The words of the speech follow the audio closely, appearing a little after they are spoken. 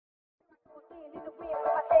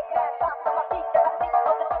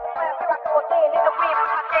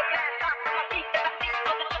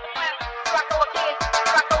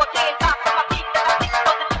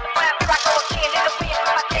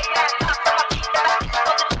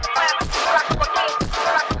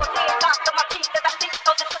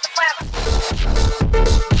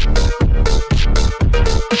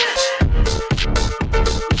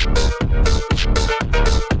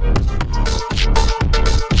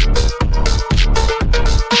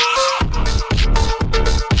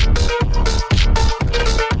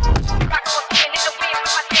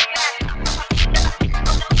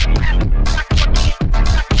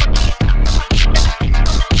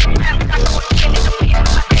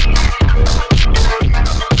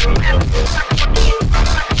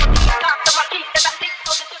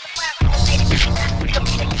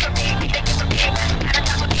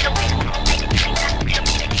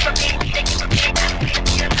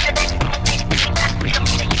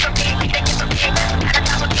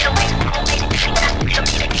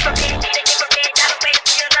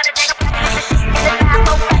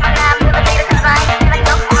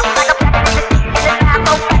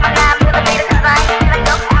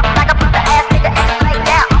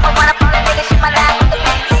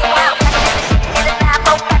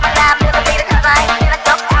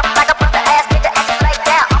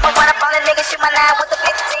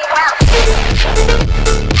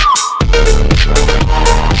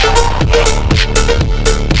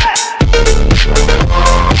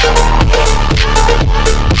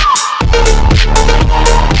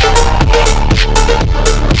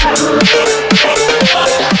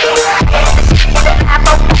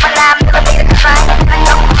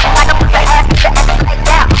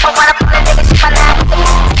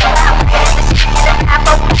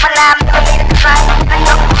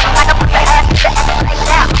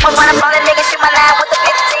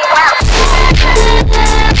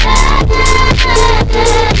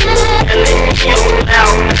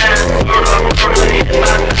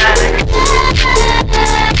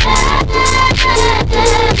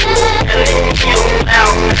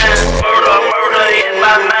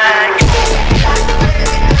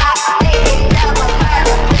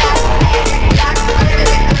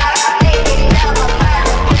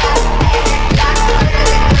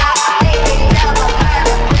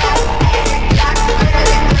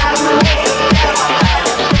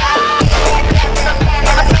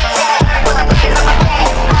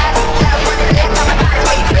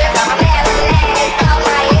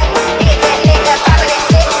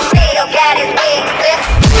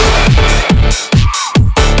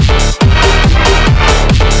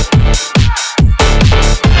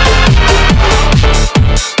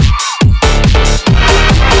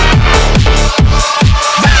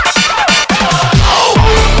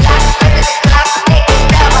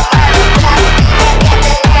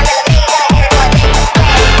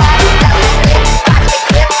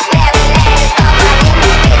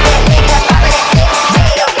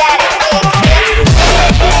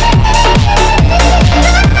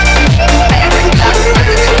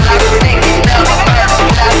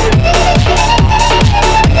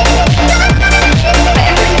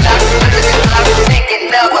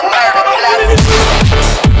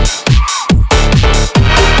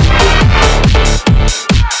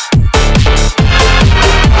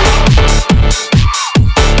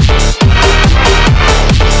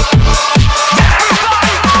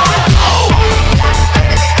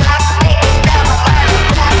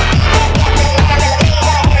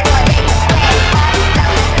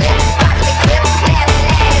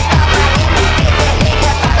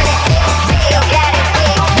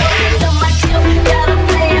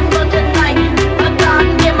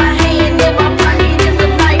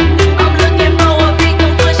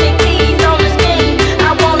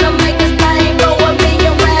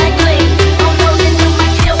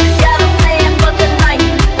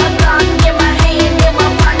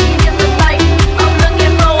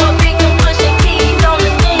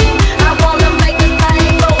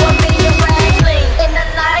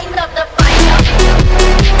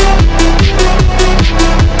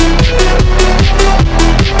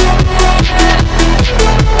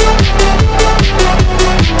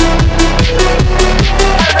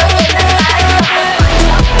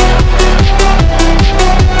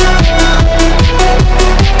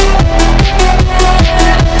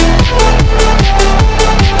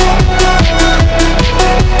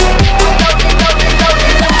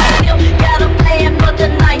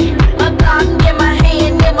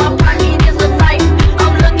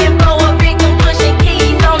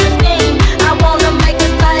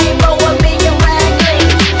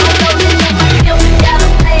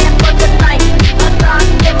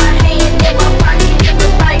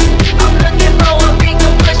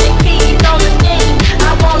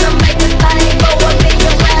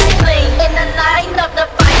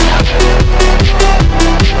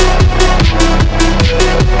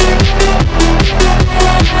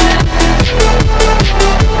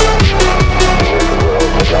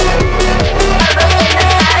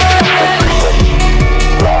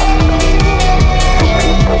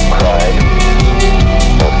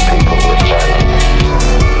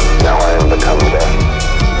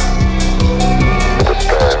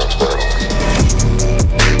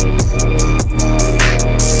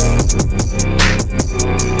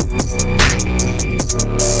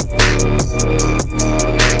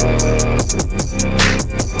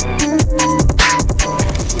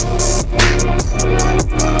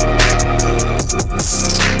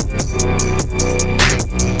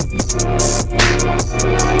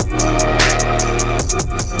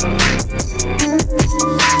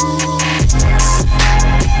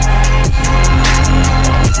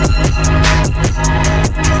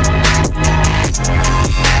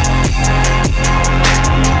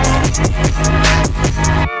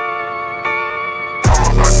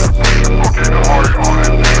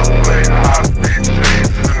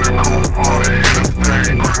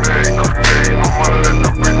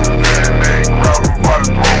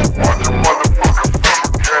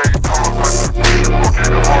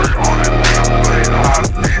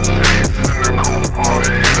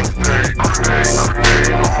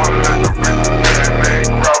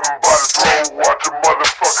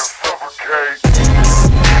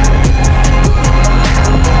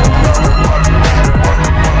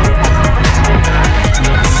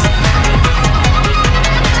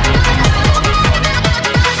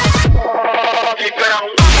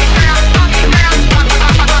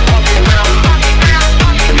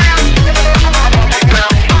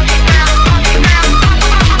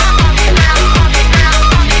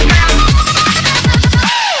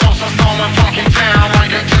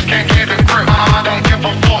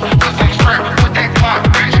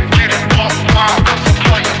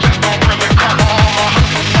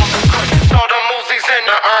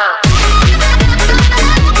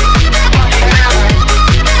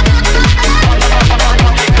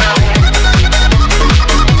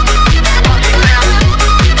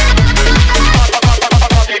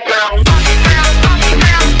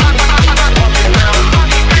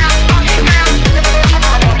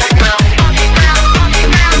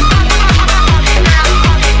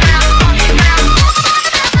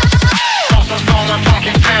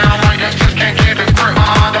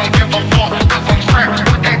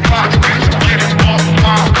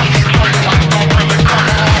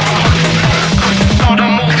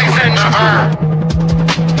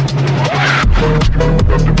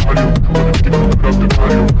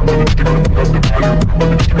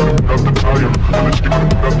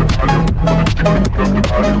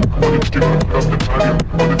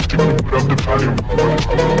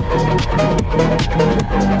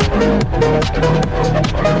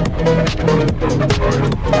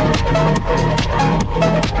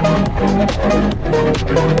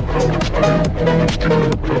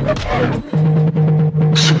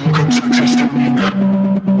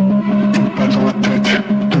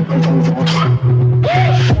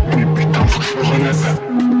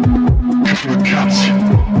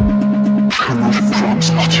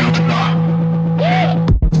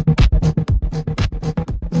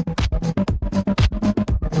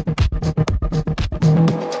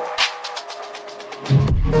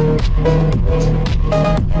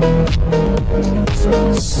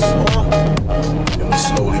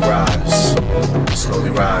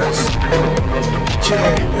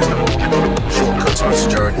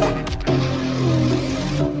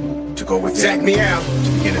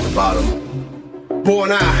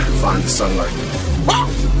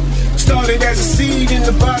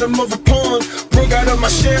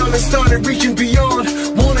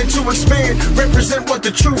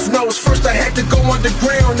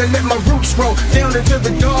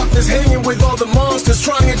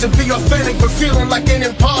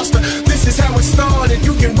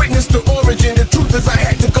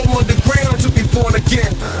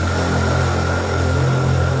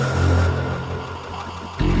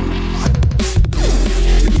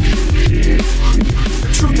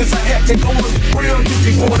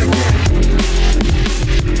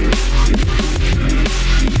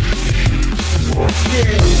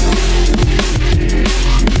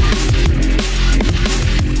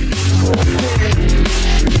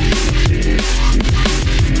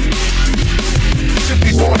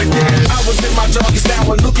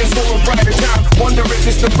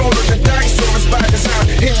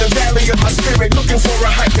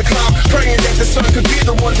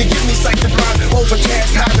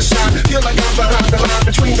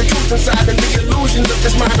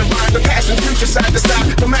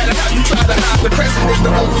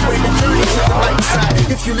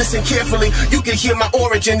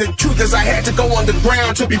The truth is I had to go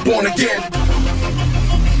underground to be born again.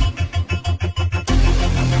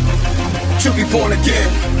 To be born again.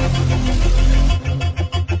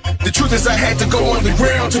 The truth is I had to go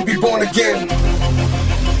underground to be born again.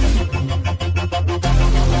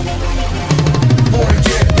 Born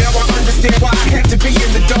again. Now I understand why I had to be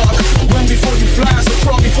in the dark. Run before you fly, so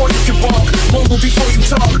crawl before you can walk. Mumble before you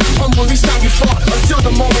talk, humble each time you fall. Until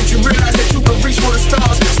the moment you realize that you can reach for the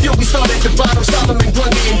stars. Still we start at the bottom, Solomon,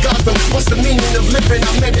 Grundy, and Gotham. What's the meaning of living?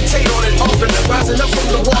 I meditate on it often. Rising up from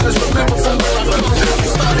the waters, remember from where I've come. I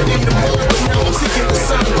started in the mud, but now I'm seeking the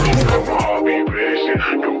sun. My heart be racing,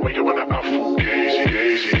 the way you wanna act full gazy,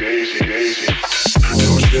 gazy, gazy, gazy.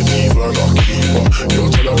 Yo, she a diva, not keeper. Yo,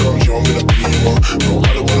 tell her come young in a beamer. No,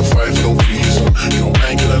 I don't wanna fight for no reason. Yo,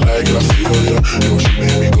 I ain't gonna lie, I feel ya. Yo, she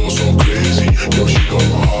made me go so crazy. Yo, she got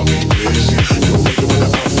my heart be crazy. Yo, way you wanna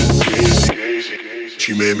act full gazy, gazy, gazy.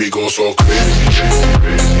 She made me go so crazy.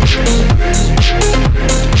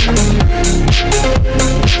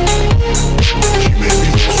 She made me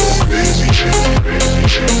go so crazy.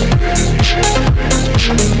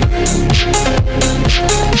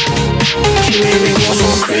 She made me go so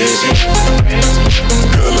crazy.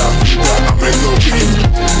 Girl, I feel that I'm in love with you.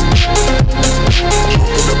 Jump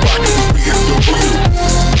in the back of the BMW.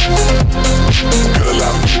 Girl, I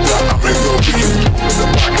feel that I'm in love with you.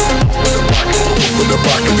 In the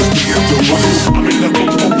back of the BMW. I'm in the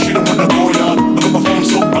good folk, she don't wanna go yard. I got my phone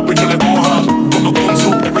so I've been trying to go hard. Got my guns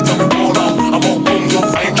up every time we roll down. I'm all bummed up,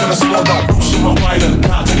 I ain't trying to slow down. Push my rider,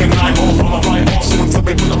 can't take a night off. I'm a right off, someone tell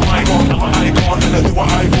me put the mic on. I'm an icon and I do what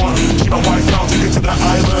I want. She my wife now, take it to the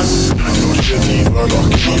island. Yo, she a diva, not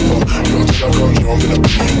keeper. Yo, till I come young in a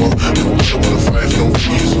beamer. Yo, I don't wanna fight for no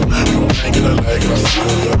reason. Yo, I ain't gonna lie, I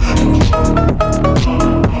feel ya.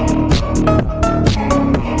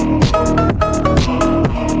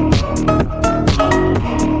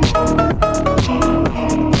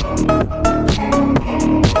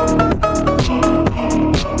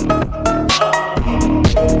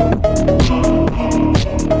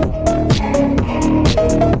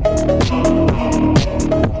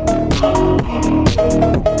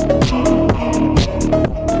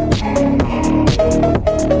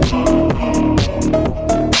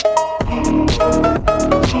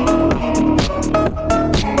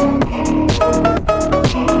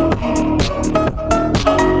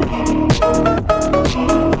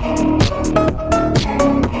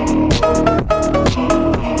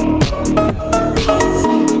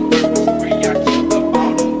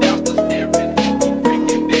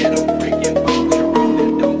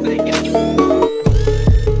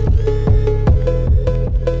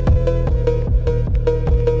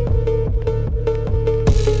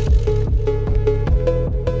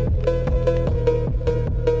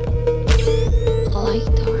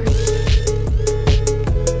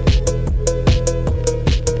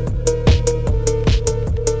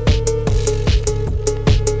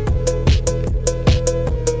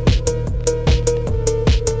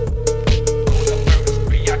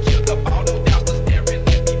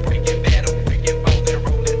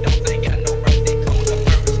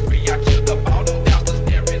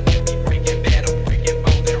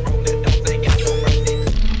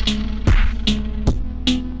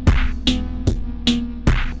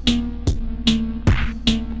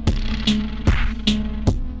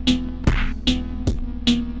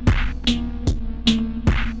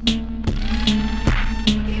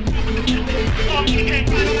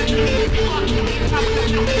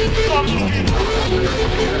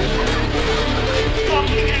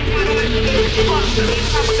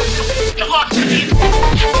 Fuck